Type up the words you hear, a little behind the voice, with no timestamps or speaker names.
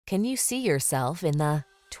Can you see yourself in the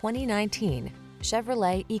 2019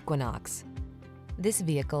 Chevrolet Equinox? This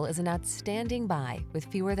vehicle is an outstanding buy with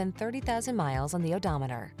fewer than 30,000 miles on the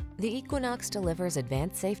odometer. The Equinox delivers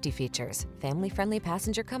advanced safety features, family-friendly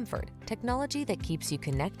passenger comfort, technology that keeps you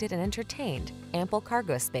connected and entertained, ample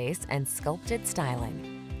cargo space, and sculpted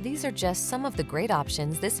styling. These are just some of the great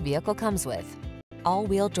options this vehicle comes with: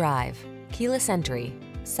 all-wheel drive, keyless entry,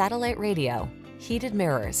 satellite radio, heated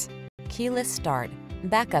mirrors, keyless start,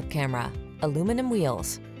 backup camera, aluminum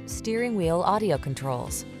wheels, steering wheel audio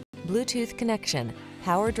controls, Bluetooth connection,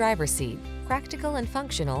 power driver seat. Practical and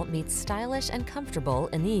functional meets stylish and comfortable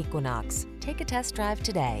in the Equinox. Take a test drive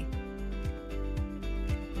today.